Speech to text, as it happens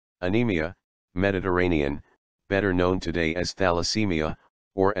Anemia, Mediterranean, better known today as thalassemia,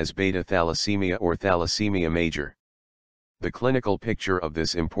 or as beta thalassemia or thalassemia major. The clinical picture of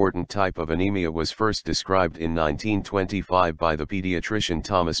this important type of anemia was first described in 1925 by the pediatrician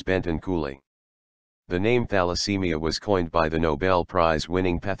Thomas Benton Cooley. The name thalassemia was coined by the Nobel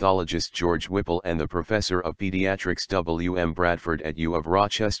Prize-winning pathologist George Whipple and the professor of pediatrics W. M. Bradford at U of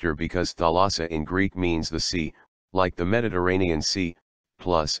Rochester because thalassa in Greek means the sea, like the Mediterranean Sea,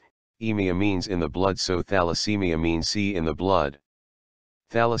 plus, emia means in the blood, so thalassemia means sea in the blood.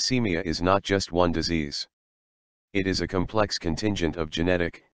 Thalassemia is not just one disease. It is a complex contingent of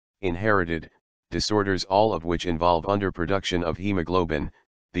genetic, inherited, disorders, all of which involve underproduction of hemoglobin,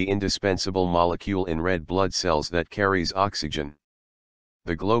 the indispensable molecule in red blood cells that carries oxygen.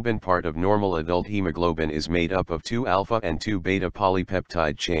 The globin part of normal adult hemoglobin is made up of 2 alpha and 2 beta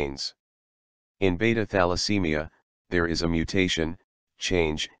polypeptide chains. In beta thalassemia, there is a mutation,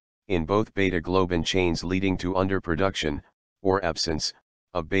 change, in both beta globin chains leading to underproduction, or absence,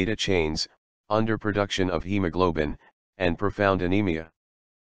 of beta chains, underproduction of hemoglobin, and profound anemia.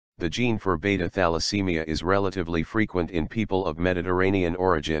 The gene for beta thalassemia is relatively frequent in people of Mediterranean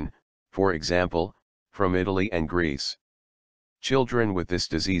origin, for example, from Italy and Greece. Children with this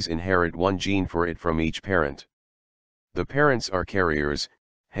disease inherit one gene for it from each parent. The parents are carriers,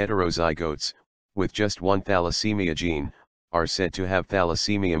 heterozygotes, with just one thalassemia gene, are said to have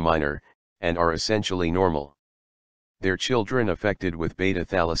thalassemia minor, and are essentially normal. Their children affected with beta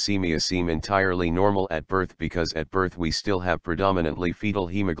thalassemia seem entirely normal at birth because at birth we still have predominantly fetal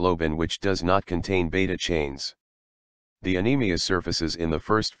hemoglobin which does not contain beta chains. The anemia surfaces in the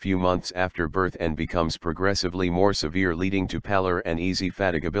first few months after birth and becomes progressively more severe, leading to pallor and easy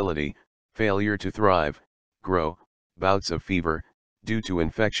fatigability, failure to thrive, grow, bouts of fever, due to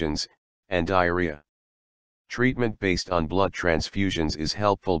infections, and diarrhea. Treatment based on blood transfusions is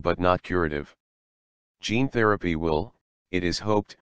helpful but not curative. Gene therapy will, it is hoped,